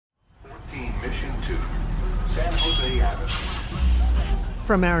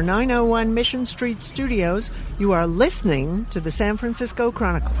from our 901 Mission Street studios, you are listening to the San Francisco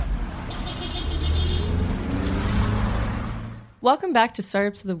Chronicle. Welcome back to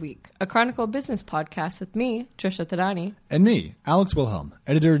Startups of the Week, a Chronicle business podcast with me, Trisha Thadani. And me, Alex Wilhelm,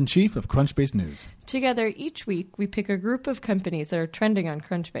 Editor-in-Chief of Crunchbase News. Together, each week, we pick a group of companies that are trending on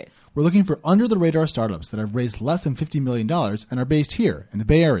Crunchbase. We're looking for under-the-radar startups that have raised less than $50 million and are based here in the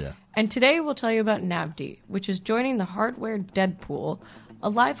Bay Area. And today, we'll tell you about Navdi, which is joining the hardware Deadpool, a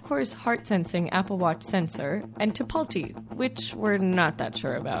live-course heart-sensing Apple Watch sensor, and Tipalti, which we're not that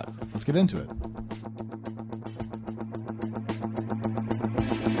sure about. Let's get into it.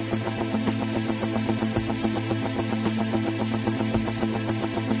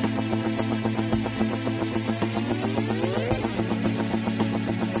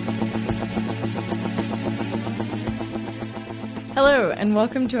 Hello, and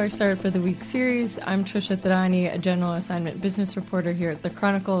welcome to our Startup of the Week series. I'm Trisha Thadani, a general assignment business reporter here at The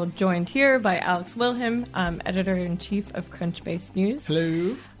Chronicle, joined here by Alex Wilhelm, Editor-in-Chief of Crunchbase News.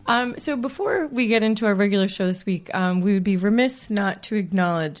 Hello. So before we get into our regular show this week, we would be remiss not to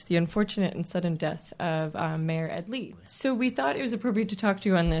acknowledge the unfortunate and sudden death of Mayor Ed Lee. So we thought it was appropriate to talk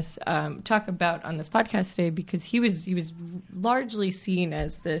about on this podcast today because he was largely seen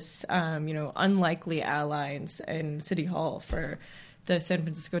as this unlikely ally in City Hall for the San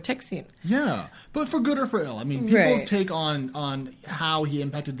Francisco tech scene. Yeah, but for good or for ill. I mean, people's take on how he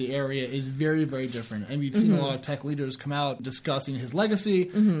impacted the area is very, very different. And we've seen a lot of tech leaders come out discussing his legacy,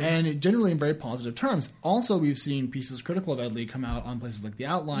 and generally in very positive terms. Also, we've seen pieces critical of Ed Lee come out on places like The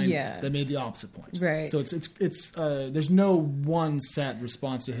Outline that made the opposite point. Right. So it's there's no one set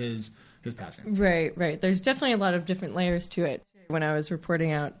response to his passing. Right. There's definitely a lot of different layers to it. When I was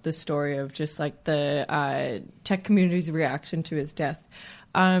reporting out the story of just like the tech community's reaction to his death,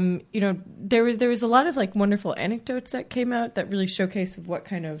 there was a lot of like wonderful anecdotes that came out that really showcased of what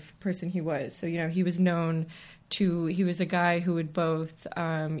kind of person he was. So, he was he was a guy who would both,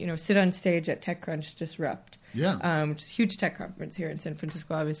 sit on stage at TechCrunch Disrupt, which is a huge tech conference here in San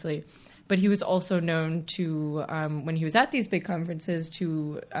Francisco, obviously. But he was also known to, when he was at these big conferences,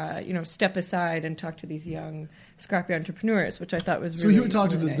 to step aside and talk to these young, scrappy entrepreneurs, which I thought was really. So he would talk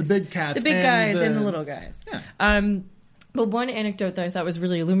to nice. the big cats, the big guys, and the little guys. Yeah. But one anecdote that I thought was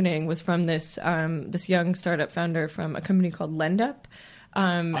really illuminating was from this young startup founder from a company called LendUp.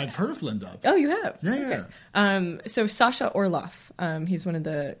 I've heard of LendUp. Oh, you have? Yeah. Okay. So Sasha Orloff, he's one of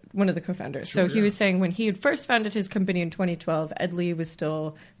the co-founders. Sure, so he was saying when he had first founded his company in 2012, Ed Lee was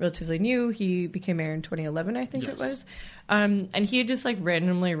still relatively new. He became mayor in 2011, I think it was. And he had just like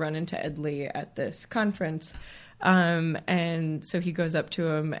randomly run into Ed Lee at this conference. And so he goes up to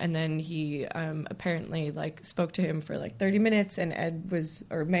him, and then he apparently like spoke to him for like 30 minutes, and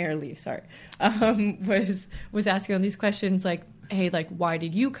Mayor Lee, was asking all these questions like, hey, like, why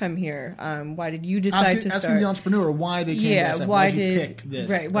did you come here? Why did you decide to start? Asking the entrepreneur why they came to this. Why did you pick this?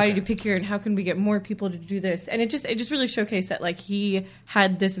 Right. Why did you pick here, and how can we get more people to do this? And it just really showcased that like he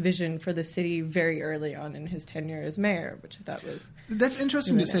had this vision for the city very early on in his tenure as mayor, which I thought was that's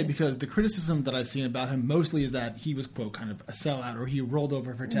interesting really to say nice. Because the criticism that I've seen about him mostly is that he was, quote, kind of a sellout, or he rolled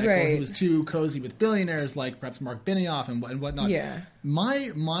over for tech, or he was too cozy with billionaires like perhaps Mark Benioff and whatnot. Yeah.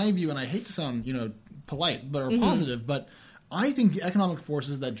 My view, and I hate to sound polite or positive, but I think the economic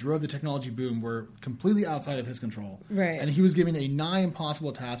forces that drove the technology boom were completely outside of his control. Right. And he was given a nigh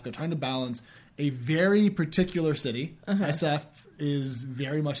impossible task of trying to balance a very particular city. SF is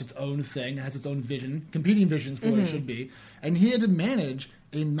very much its own thing, has its own vision, competing visions for what it should be. And he had to manage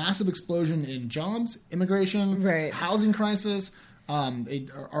a massive explosion in jobs, immigration, housing crisis,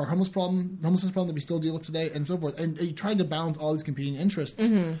 our homelessness problem that we still deal with today, and so forth. And he tried to balance all these competing interests.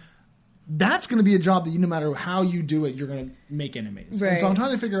 That's going to be a job that no matter how you do it, you're going to make enemies. And so I'm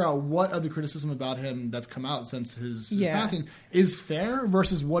trying to figure out what other criticism about him that's come out since his passing is fair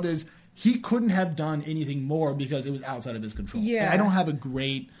versus what is he couldn't have done anything more because it was outside of his control. Yeah. And I don't have a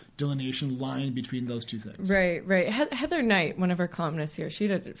great delineation line between those two things. Right. Heather Knight, one of our columnists here, she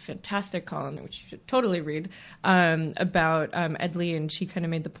did a fantastic column, which you should totally read, about Ed Lee, and she kind of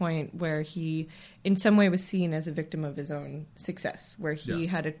made the point where he, in some way, was seen as a victim of his own success, where he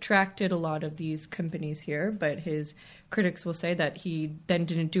had attracted a lot of these companies here, but his critics will say that he then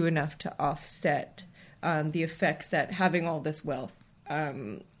didn't do enough to offset the effects that having all this wealth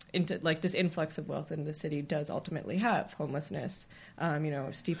into like this influx of wealth in the city does ultimately have: homelessness,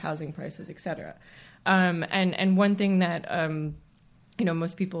 steep housing prices, etc. And one thing that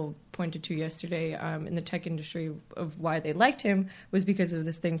most people pointed to yesterday in the tech industry of why they liked him was because of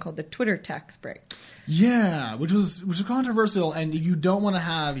this thing called the Twitter tax break. Yeah, which was controversial, and you don't want to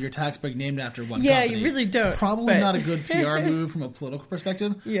have your tax break named after one company. Yeah, you really don't. Probably not a good PR move from a political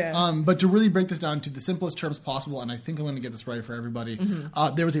perspective. Yeah. But to really break this down to the simplest terms possible, and I think I'm going to get this right for everybody,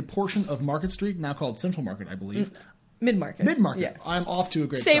 there was a portion of Market Street, now called Central Market, I believe. Mid-market. Yeah. I'm off to a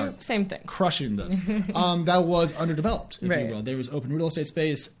great start. Same thing. Crushing this. That was underdeveloped, if Right. you will. There was open real estate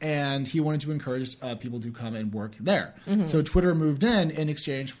space, and he wanted to encourage people to come and work there. So Twitter moved in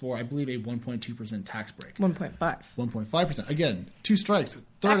exchange for, I believe, a 1.2% tax break. 1.5. 1.5%. Again, 2 strikes.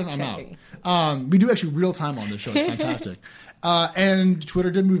 Third and I'm Fact-checking. out. We do actually real time on this show. It's fantastic. And Twitter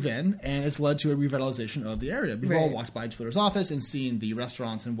did move in, and it's led to a revitalization of the area. We've all Right. walked by Twitter's office and seen the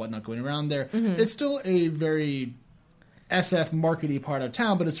restaurants and whatnot going around there. It's still a very SF markety part of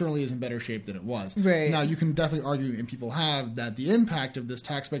town, but it certainly is in better shape than it was. Right. Now, you can definitely argue, and people have, that the impact of this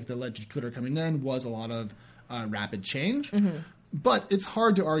tax break that led to Twitter coming in was a lot of rapid change. But it's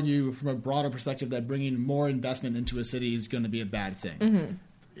hard to argue from a broader perspective that bringing more investment into a city is going to be a bad thing.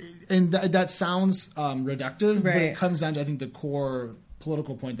 And that sounds reductive, but Right. it comes down to, I think, the core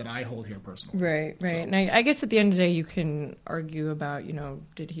political point that I hold here personally. Right. So- And I guess at the end of the day, you can argue about,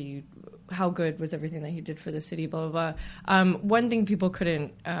 how good was everything that he did for the city, blah, blah, blah. One thing people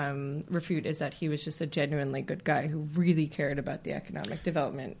couldn't refute is that he was just a genuinely good guy who really cared about the economic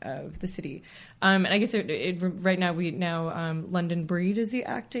development of the city. And I guess right now, London Breed is the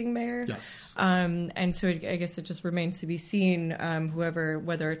acting mayor. Yes. And so I guess it just remains to be seen,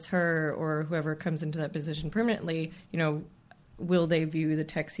 whether it's her or whoever comes into that position permanently, will they view the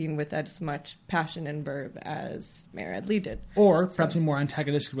tech scene with as much passion and verve as Mayor Ed Lee did? Or perhaps a more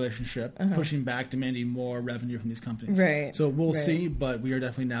antagonistic relationship, pushing back, demanding more revenue from these companies. Right. So we'll Right. see, but we are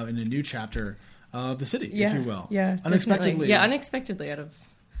definitely now in a new chapter of the city, if you will. Yeah, Unexpectedly. definitely. Yeah, unexpectedly out of...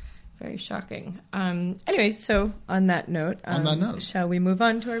 Very shocking. Anyway, so on that note, shall we move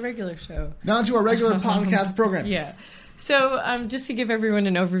on to our regular show? Now to our regular podcast program. Yeah. So just to give everyone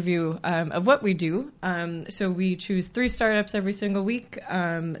an overview of what we do, so we choose 3 startups every single week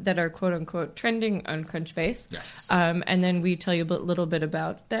that are quote-unquote trending on Crunchbase. Yes. And then we tell you a little bit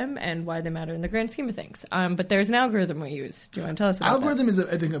about them and why they matter in the grand scheme of things. But there's an algorithm we use. Do you want to tell us about Algorithm is,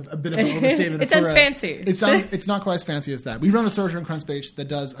 I think, a bit of an overstatement. It sounds fancy. It's not quite as fancy as that. We run a search on Crunchbase that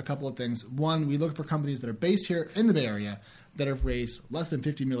does a couple of things. One, we look for companies that are based here in the Bay Area that have raised less than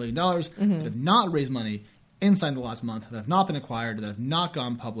 $50 million, that have not raised money inside the last month, that have not been acquired, that have not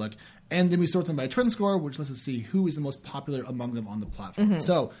gone public, and then we sort them by trend score, which lets us see who is the most popular among them on the platform.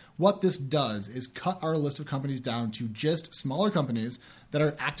 So what this does is cut our list of companies down to just smaller companies that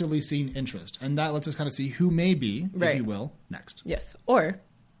are actively seeing interest, and that lets us kind of see who may be, if you will, next. Yes. Or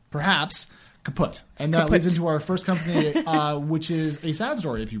perhaps kaput. And that leads into our first company, which is a sad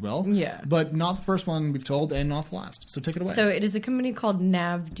story, if you will. Yeah. But not the first one we've told and not the last. So take it away. So it is a company called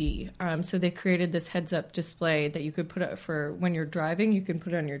NavD. So they created this heads-up display that you could put up for when you're driving. You can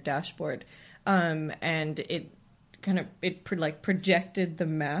put it on your dashboard. And it projected the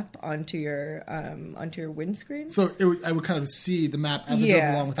map onto your windscreen. So I would kind of see the map as I drove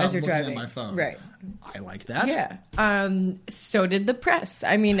along without looking at my phone. Right. I like that. Yeah. So did the press.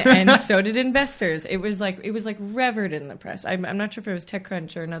 I mean, and so did investors. It was revered in the press. I'm not sure if it was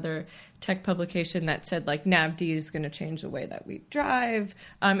TechCrunch or another tech publication that said NavD is going to change the way that we drive.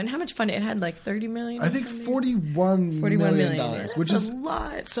 And how much fun it had, 30 million. I think $41 million, Yeah, which is a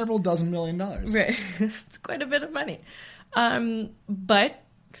lot. several dozen $1 million. Right. It's quite a bit of money. But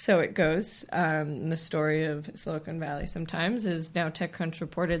so it goes. The story of Silicon Valley sometimes is now TechCrunch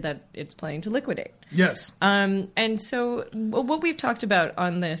reported that it's planning to liquidate. Yes. And so what we've talked about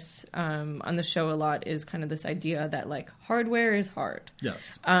on this on the show a lot is kind of this idea that hardware is hard.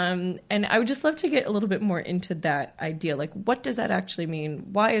 Yes. And I would just love to get a little bit more into that idea. What does that actually mean?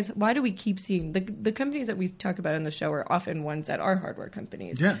 Why do we keep seeing the companies that we talk about in the show are often ones that are hardware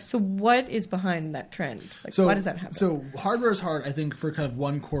companies? Yes. So what is behind that trend? Why does that happen? So hardware is hard, I think, for kind of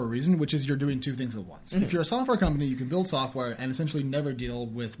one core reason, which is you're doing 2 things at once. If you're a software company, you can build software and essentially never deal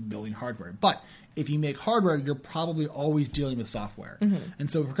with building hardware. But if you make hardware, you're probably always dealing with software.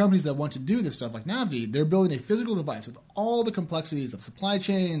 And so for companies that want to do this stuff like NavD, they're building a physical device with all the complexities of supply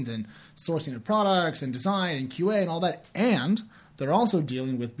chains and sourcing of products and design and QA and all that. And they're also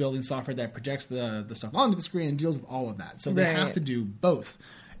dealing with building software that projects the stuff onto the screen and deals with all of that. So they have to do both.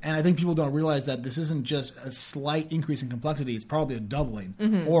 And I think people don't realize that this isn't just a slight increase in complexity. It's probably a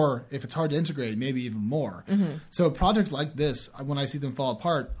doubling. Or if it's hard to integrate, maybe even more. So projects like this, when I see them fall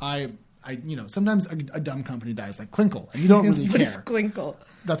apart, I sometimes a dumb company dies, like Klinkle, and you don't really What is care. Klinkle?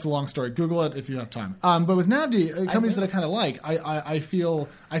 That's a long story. Google it if you have time. But with Navdi, companies that I kind of like, I feel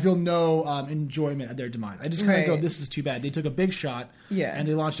no enjoyment at their demise. I just kind of go, this is too bad. They took a big shot, and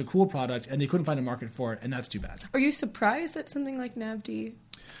they launched a cool product, and they couldn't find a market for it, and that's too bad. Are you surprised that something like Navdi?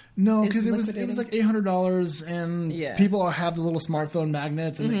 No, because it was like $800, and people have the little smartphone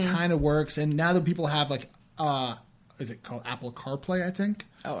magnets, and it kind of works. And now that people have like, is it called Apple CarPlay? I think.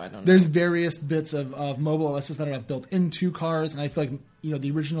 Oh, I don't know. There's various bits of mobile OS that are built into cars, and I feel like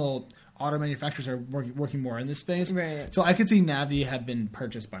the original auto manufacturers are working more in this space. Right. So I could see Navdi have been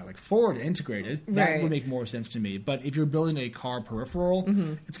purchased by like Ford integrated. That would make more sense to me. But if you're building a car peripheral,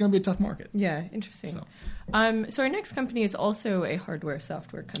 it's going to be a tough market. Yeah, interesting. So our next company is also a hardware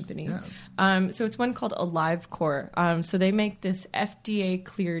software company. Yes. So it's one called AliveCore. So they make this FDA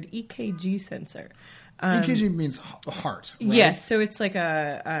cleared EKG sensor. EKG means heart, right? Yes, so it's like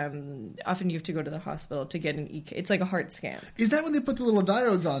often you have to go to the hospital to get an EKG. It's like a heart scan. Is that when they put the little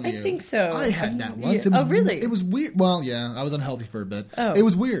diodes on you? I think so. I had that once. Yeah. Really? It was weird. Well, yeah, I was unhealthy for a bit. Oh. It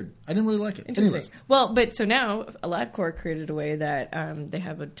was weird. I didn't really like it. Interesting. Anyways. Well, so now AliveCore created a way that they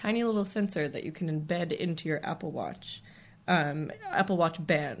have a tiny little sensor that you can embed into your Apple Watch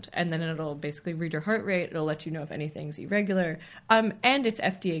band, and then it'll basically read your heart rate. It'll let you know if anything's irregular, and it's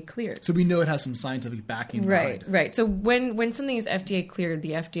FDA cleared. So we know it has some scientific backing behind it. Right. So when something is FDA cleared,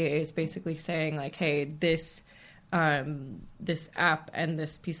 the FDA is basically saying like, hey, this app and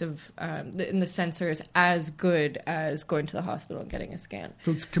this piece of and the sensor is as good as going to the hospital and getting a scan.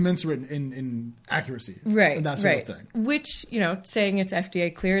 So it's commensurate in accuracy, right? And that sort of thing. Which saying it's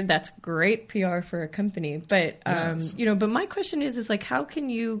FDA cleared, that's great PR for a company. But but my question is like, how can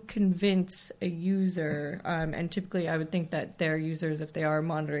you convince a user? And typically, I would think that their users, if they are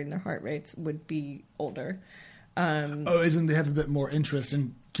monitoring their heart rates, would be older. Isn't they have a bit more interest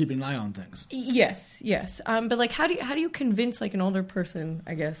in keeping an eye on things? Yes. But like, how do you convince like an older person,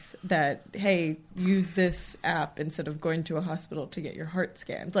 I guess, that hey, use this app instead of going to a hospital to get your heart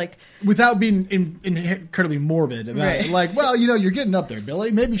scanned, like without being incredibly morbid about it. Like, well, you're getting up there,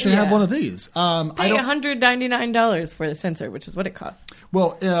 Billy. Maybe you should have one of these. Pay $199 for the sensor, which is what it costs.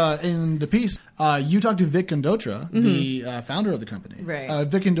 Well, in the piece, you talked to Vic Condotra, the founder of the company. Right.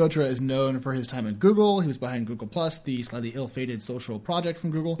 Vic Condotra is known for his time at Google. He was behind Google Plus, the slightly ill-fated social project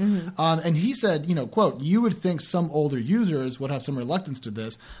from Google. And he said, quote, you would think some older users would have some reluctance to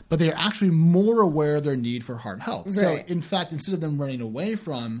this, but they are actually more aware of their need for heart health. Right. So, in fact, instead of them running away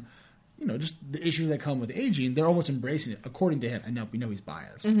from just the issues that come with aging, they're almost embracing it, according to him. And now we know he's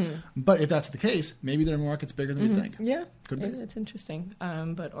biased. But if that's the case, maybe their market's bigger than we think. Yeah, could be. It's interesting.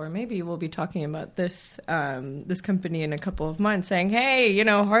 Or maybe we'll be talking about this company in a couple of months, saying, "Hey,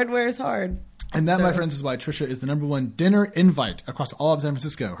 hardware is hard." And that, my friends, is why Trisha is the #1 dinner invite across all of San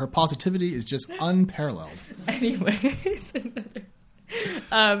Francisco. Her positivity is just unparalleled. Anyways,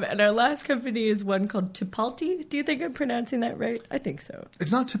 and our last company is one called Tipalti. Do you think I'm pronouncing that right? I think so.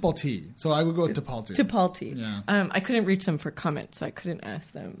 It's not Tipalti, so I would go with Tipalti. Tipalti. Yeah. I couldn't reach them for comment, so I couldn't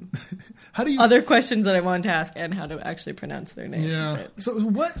ask them how do you other questions that I wanted to ask and how to actually pronounce their name. Yeah.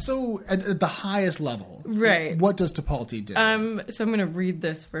 But. So at the highest level, right? What does Tipalti do? So I'm going to read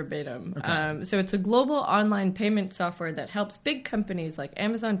this verbatim. Okay. So it's a global online payment software that helps big companies like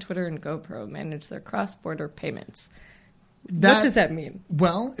Amazon, Twitter, and GoPro manage their cross-border payments. What does that mean?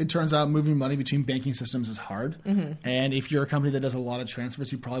 Well, it turns out moving money between banking systems is hard. And if you're a company that does a lot of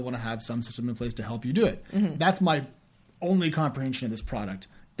transfers, you probably want to have some system in place to help you do it. That's my only comprehension of this product.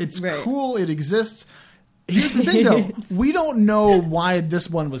 It's cool. It exists. Here's the thing, though. We don't know why this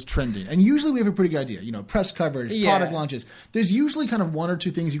one was trending. And usually we have a pretty good idea. Press coverage, product launches. There's usually kind of one or two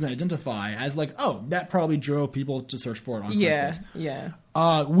things you can identify as like, oh, that probably drove people to search for it on Craigslist. Yeah.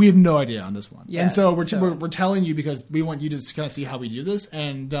 We have no idea on this one. Yeah, and so we're telling you because we want you to kind of see how we do this.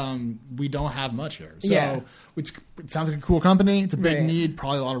 And we don't have much here. So it sounds like a cool company. It's a big need,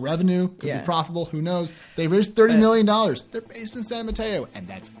 probably a lot of revenue. Could be profitable. Who knows? They raised $30 million. They're based in San Mateo. And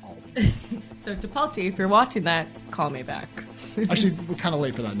that's all. So Tipalti, if you're watching that, call me back. Actually, we're kind of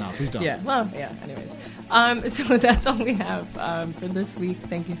late for that now. Please don't. Yeah. Well, yeah. Anyways, so that's all we have for this week.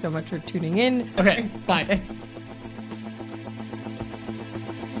 Thank you so much for tuning in. Okay. Bye.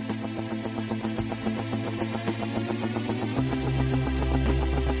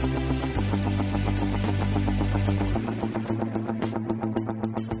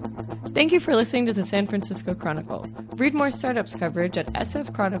 Thank you for listening to the San Francisco Chronicle. Read more startups coverage at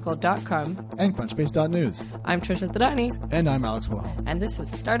sfchronicle.com and crunchbase.news. I'm Trisha Thadani. And I'm Alex Wilhelm. And this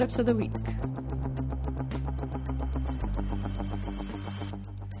is Startups of the Week.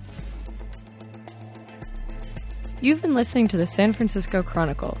 You've been listening to the San Francisco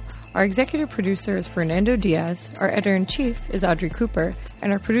Chronicle. Our executive producer is Fernando Diaz, our editor-in-chief is Audrey Cooper,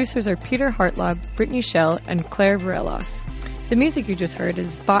 and our producers are Peter Hartlaub, Brittany Schell, and Claire Varelos. The music you just heard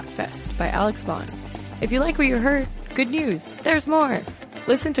is Botfest by Alex Vaughn. If you like what you heard, good news, there's more!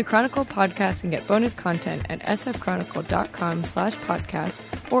 Listen to Chronicle podcasts and get bonus content at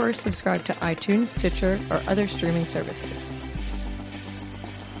sfchronicle.com/podcast or subscribe to iTunes, Stitcher, or other streaming services.